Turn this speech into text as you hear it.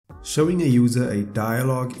Showing a user a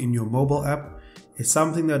dialog in your mobile app is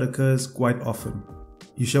something that occurs quite often.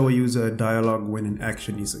 You show a user a dialog when an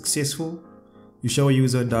action is successful, you show a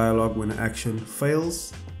user a dialog when an action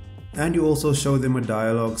fails, and you also show them a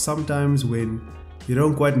dialog sometimes when you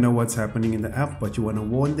don't quite know what's happening in the app but you want to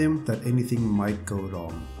warn them that anything might go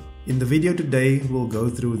wrong. In the video today, we'll go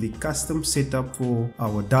through the custom setup for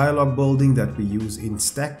our dialog building that we use in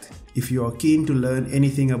Stacked. If you are keen to learn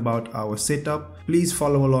anything about our setup, please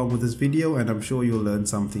follow along with this video and I'm sure you'll learn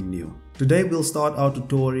something new. Today we'll start our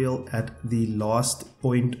tutorial at the last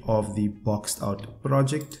point of the boxed out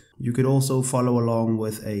project. You could also follow along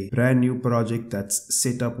with a brand new project that's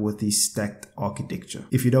set up with the stacked architecture.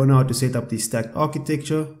 If you don't know how to set up the stacked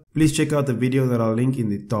architecture, please check out the video that I'll link in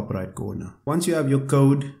the top right corner. Once you have your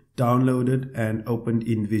code downloaded and opened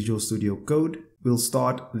in Visual Studio Code, we'll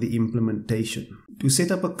start the implementation. To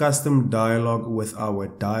set up a custom dialog with our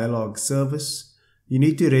dialog service, you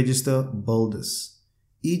need to register builders.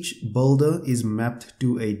 Each builder is mapped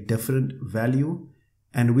to a different value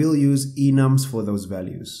and we'll use enums for those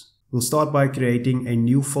values. We'll start by creating a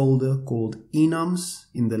new folder called enums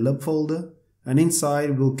in the lib folder, and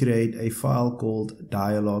inside we'll create a file called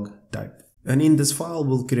dialog type. And in this file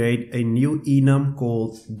we'll create a new enum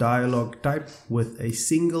called dialog type with a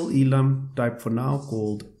single enum type for now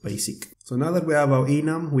called basic. So now that we have our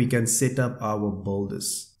enum, we can set up our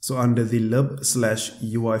builders. So under the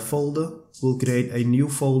lib/UI folder, we'll create a new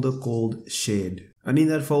folder called shared. And in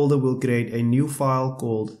that folder, we'll create a new file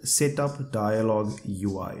called setup dialog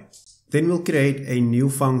UI. Then we'll create a new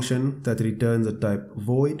function that returns a type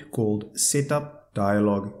void called setup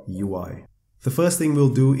dialog UI. The first thing we'll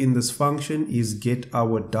do in this function is get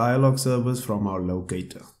our dialog service from our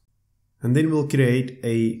locator. And then we'll create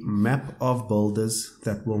a map of builders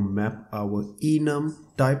that will map our enum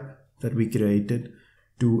type that we created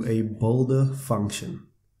to a builder function.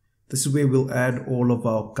 This is where we'll add all of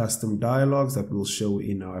our custom dialogs that we'll show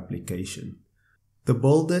in our application. The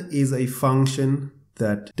builder is a function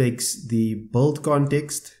that takes the build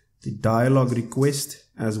context, the dialog request,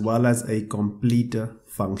 as well as a completer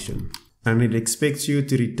function. And it expects you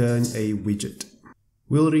to return a widget.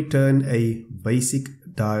 We'll return a basic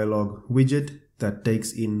dialog widget that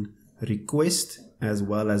takes in request as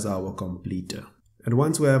well as our completer. And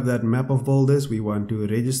once we have that map of builders, we want to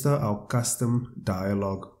register our custom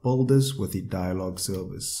dialog builders with the dialog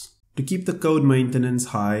service. To keep the code maintenance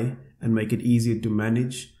high and make it easier to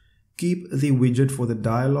manage, keep the widget for the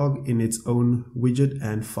dialog in its own widget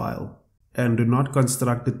and file, and do not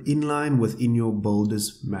construct it inline within your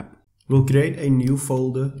builders map. We'll create a new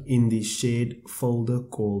folder in the shared folder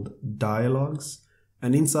called Dialogs,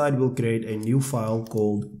 and inside we'll create a new file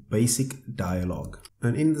called basic dialog.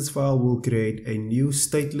 And in this file we'll create a new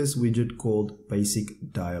stateless widget called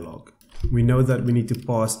basic dialog. We know that we need to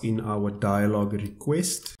pass in our dialog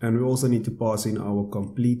request, and we also need to pass in our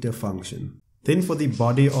completer function. Then for the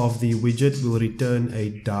body of the widget, we'll return a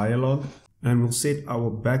dialog and we'll set our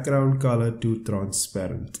background color to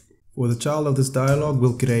transparent. For the child of this dialog,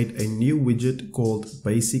 we'll create a new widget called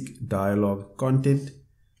basic dialog content,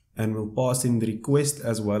 and we'll pass in the request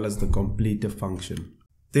as well as the completer function.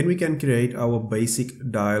 Then we can create our basic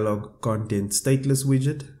dialog content stateless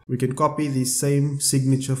widget. We can copy the same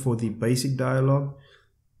signature for the basic dialog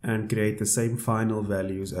and create the same final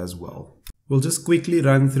values as well. We'll just quickly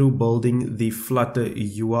run through building the Flutter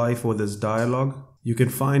UI for this dialog. You can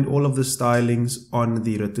find all of the stylings on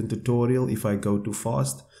the written tutorial if I go too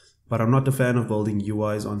fast. But I'm not a fan of building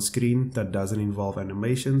UIs on screen that doesn't involve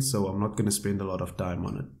animations, so I'm not going to spend a lot of time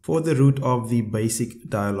on it. For the root of the basic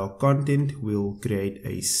dialog content, we'll create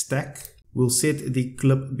a stack. We'll set the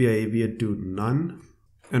clip behavior to none,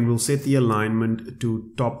 and we'll set the alignment to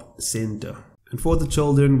top center. And for the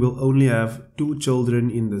children, we'll only have 2 children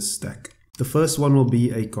in this stack. The first one will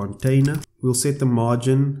be a container. We'll set the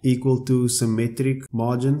margin equal to symmetric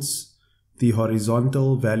margins. The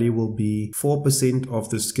horizontal value will be 4% of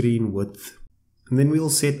the screen width. And then we'll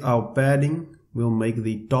set our padding. We'll make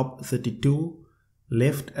the top 32,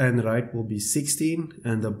 left and right will be 16,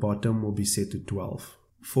 and the bottom will be set to 12.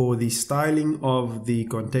 For the styling of the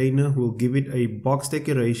container, we'll give it a box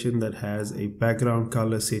decoration that has a background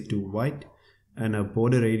color set to white and a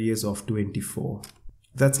border radius of 24.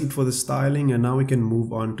 That's it for the styling, and now we can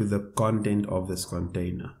move on to the content of this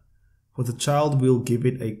container. For the child, we'll give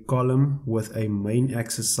it a column with a main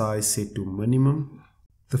axis size set to minimum.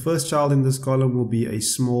 The first child in this column will be a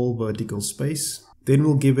small vertical space. Then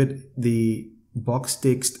we'll give it the box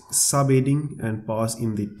text subheading and pass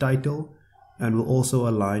in the title, and we'll also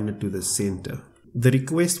align it to the center. The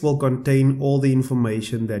request will contain all the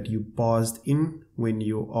information that you passed in when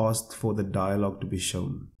you asked for the dialog to be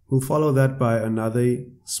shown. We'll follow that by another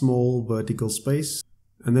small vertical space,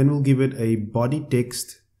 and then we'll give it a body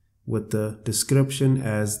text with the description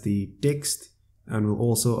as the text, and we'll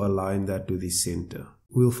also align that to the center.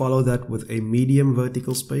 We'll follow that with a medium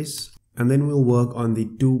vertical space, and then we'll work on the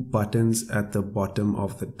two buttons at the bottom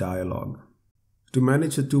of the dialog. To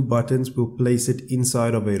manage the two buttons, we'll place it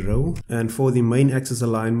inside of a row, and for the main axis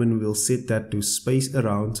alignment, we'll set that to space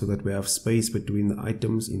around so that we have space between the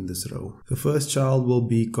items in this row. The first child will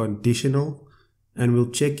be conditional, and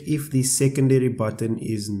we'll check if the secondary button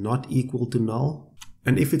is not equal to null.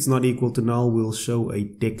 And if it's not equal to null, we'll show a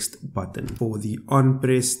text button. For the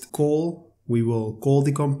onPressed call, we will call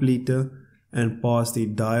the completer and pass the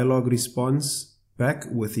dialog response back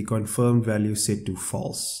with the confirmed value set to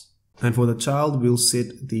false. And for the child, we'll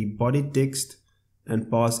set the body text and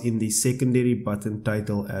pass in the secondary button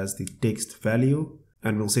title as the text value,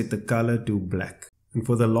 and we'll set the color to black. And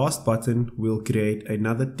for the last button, we'll create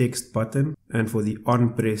another text button, and for the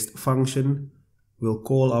onPressed function, we'll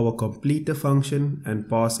call our completer function and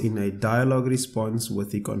pass in a dialog response with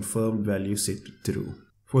the confirmed value set to true.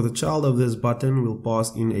 For the child of this button, we'll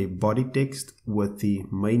pass in a body text with the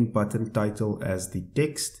main button title as the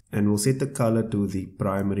text, and we'll set the color to the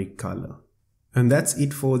primary color. And that's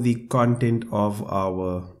it for the content of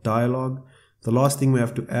our dialog. The last thing we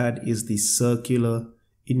have to add is the circular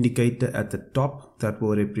indicator at the top that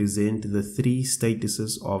will represent the three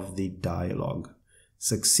statuses of the dialog: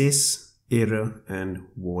 success, error, and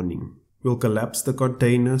warning. We'll collapse the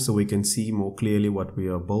container so we can see more clearly what we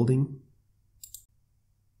are building.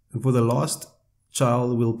 And for the last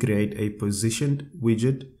child, we'll create a positioned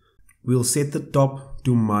widget. We'll set the top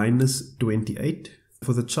to -28.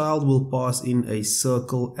 For the child, we'll pass in a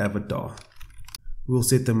circle avatar. We'll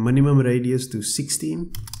set the minimum radius to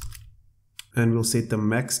 16, and we'll set the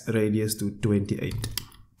max radius to 28.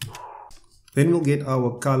 Then we'll get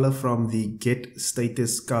our color from the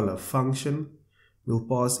getStatusColor function. We'll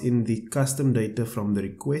pass in the custom data from the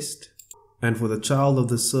request. And for the child of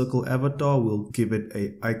the circle avatar, we'll give it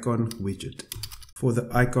an icon widget. For the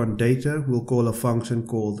icon data, we'll call a function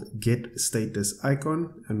called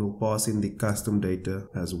getStatusIcon, and we'll pass in the custom data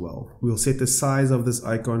as well. We'll set the size of this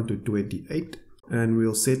icon to 28, and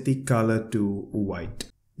we'll set the color to white.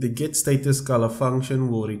 The getStatusColor function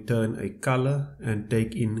will return a color and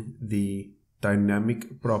take in the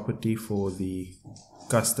dynamic property for the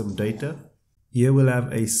custom data. Here we'll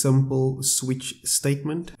have a simple switch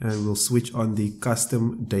statement, and we'll switch on the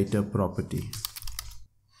custom data property.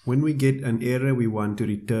 When we get an error, we want to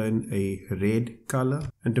return a red color.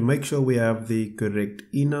 And to make sure we have the correct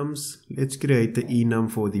enums, let's create the enum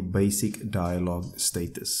for the basic dialog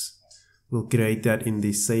status. We'll create that in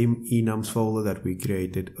the same enums folder that we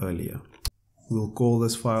created earlier. We'll call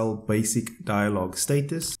this file basic dialog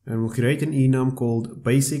status, and we'll create an enum called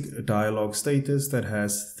basic dialog status that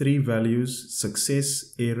has three values: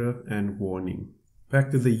 success, error, and warning. Back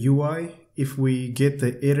to the UI, if we get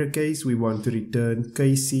the error case, we want to return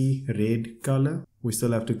KC red color. We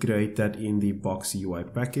still have to create that in the box UI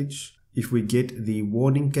package. If we get the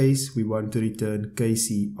warning case, we want to return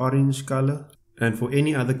KC orange color. And for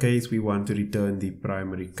any other case, we want to return the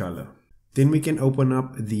primary color. Then we can open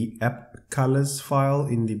up the app colors file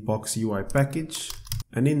in the box UI package.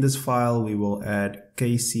 And in this file, we will add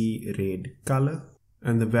KC red color.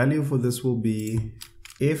 And the value for this will be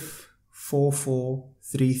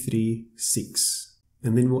F44336.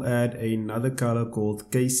 And then we'll add another color called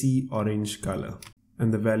KC orange color.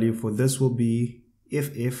 And the value for this will be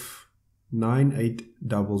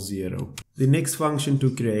FF9800. The next function to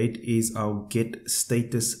create is our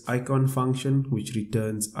getStatusIcon function, which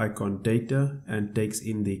returns icon data and takes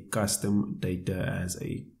in the custom data as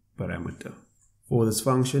a parameter. For this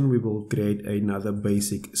function, we will create another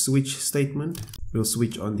basic switch statement. We'll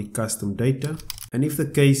switch on the custom data. And if the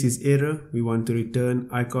case is error, we want to return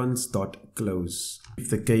icons.close. If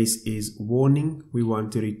the case is warning, we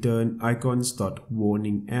want to return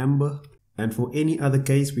icons.warningAmber. And for any other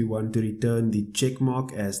case, we want to return the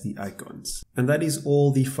checkmark as the icons. And that is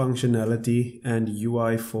all the functionality and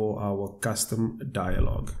UI for our custom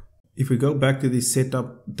dialog. If we go back to the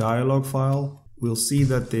setup dialog file, we'll see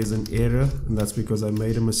that there's an error, and that's because I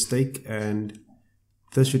made a mistake, and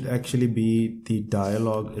this should actually be the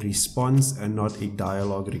dialog response and not a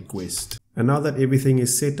dialog request. And now that everything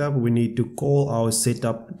is set up, we need to call our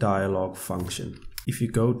setup dialog function. If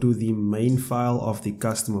you go to the main file of the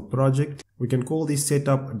customer project, we can call the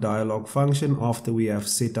setup dialog function after we have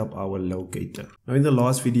set up our locator. Now in the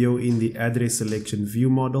last video in the address selection view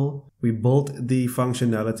model, we built the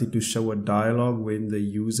functionality to show a dialog when the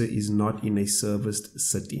user is not in a serviced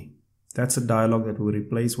city. That's a dialog that we'll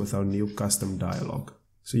replace with our new custom dialog.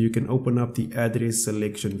 So you can open up the address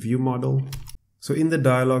selection view model. So in the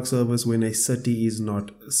dialog service, when a city is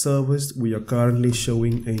not serviced, we are currently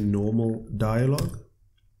showing a normal dialog.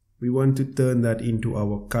 We want to turn that into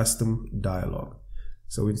our custom dialog.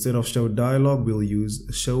 So instead of show dialog, we'll use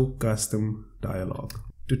show custom dialog.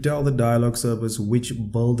 To tell the dialog service which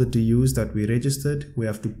builder to use that we registered, we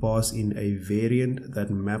have to pass in a variant that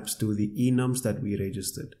maps to the enums that we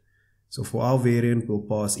registered. So for our variant, we'll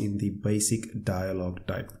pass in the basic dialog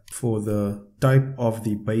type. For the type of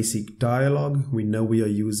the basic dialog, we know we are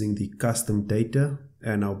using the custom data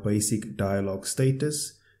and our basic dialog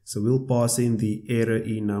status. So we'll pass in the error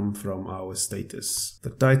enum from our status. The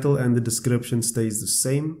title and the description stays the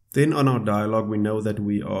same. Then on our dialog, we know that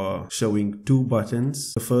we are showing two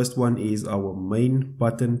buttons. The first one is our main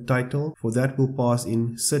button title. For that, we'll pass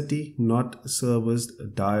in city not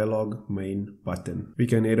serviced dialog main button. We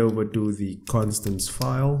can head over to the constants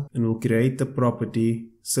file and we'll create the property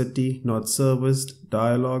city not serviced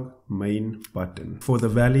dialog main button. For the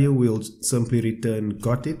value, we'll simply return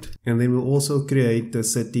got it, and then we'll also create the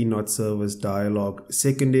city not serviced dialog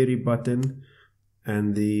secondary button,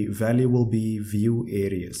 and the value will be view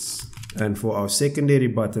areas. And for our secondary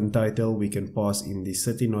button title, we can pass in the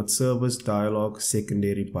city not serviced dialog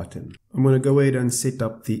secondary button. I'm going to go ahead and set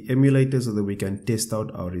up the emulator so that we can test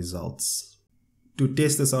out our results. To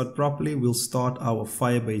test this out properly, we'll start our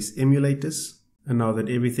Firebase emulators. And now that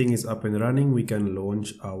everything is up and running, we can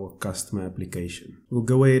launch our custom application. We'll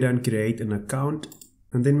go ahead and create an account,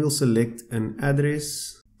 and then we'll select an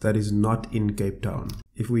address that is not in Cape Town.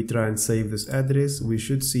 If we try and save this address, we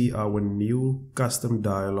should see our new custom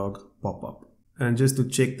dialog pop up. And just to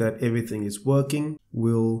check that everything is working,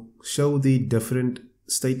 we'll show the different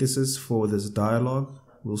statuses for this dialog.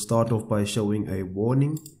 We'll start off by showing a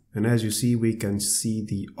warning. And as you see, we can see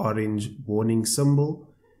the orange warning symbol.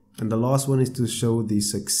 And the last one is to show the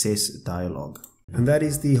success dialog. And that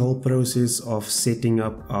is the whole process of setting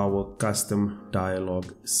up our custom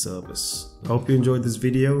dialog service. I hope you enjoyed this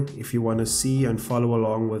video. If you want to see and follow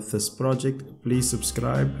along with this project, please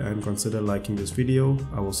subscribe and consider liking this video.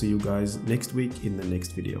 I will see you guys next week in the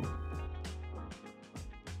next video.